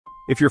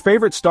If your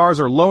favorite stars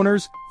are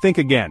loners, think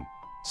again.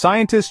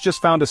 Scientists just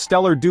found a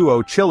stellar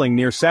duo chilling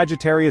near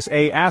Sagittarius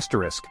A*.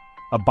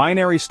 A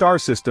binary star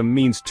system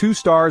means two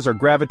stars are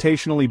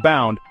gravitationally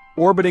bound,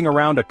 orbiting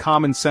around a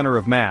common center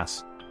of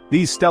mass.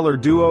 These stellar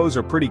duos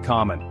are pretty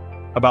common.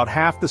 About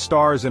half the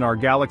stars in our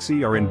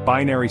galaxy are in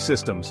binary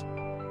systems.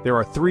 There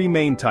are three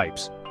main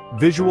types: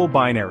 visual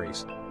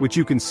binaries, which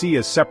you can see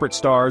as separate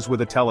stars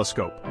with a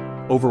telescope.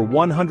 Over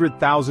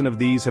 100,000 of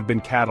these have been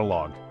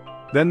catalogued.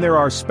 Then there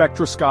are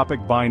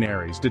spectroscopic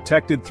binaries,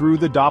 detected through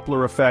the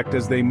Doppler effect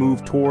as they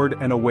move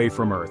toward and away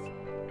from Earth.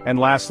 And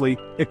lastly,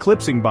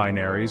 eclipsing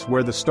binaries,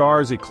 where the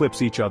stars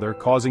eclipse each other,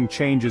 causing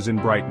changes in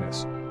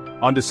brightness.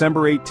 On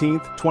December 18,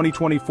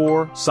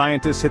 2024,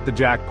 scientists hit the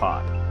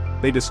jackpot.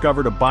 They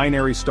discovered a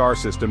binary star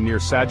system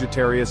near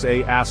Sagittarius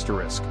A*,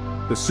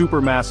 the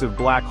supermassive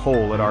black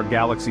hole at our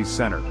galaxy's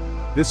center.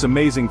 This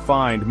amazing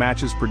find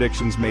matches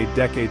predictions made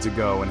decades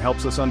ago and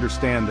helps us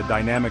understand the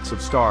dynamics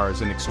of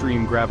stars in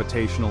extreme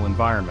gravitational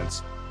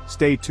environments.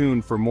 Stay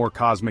tuned for more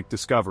cosmic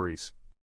discoveries.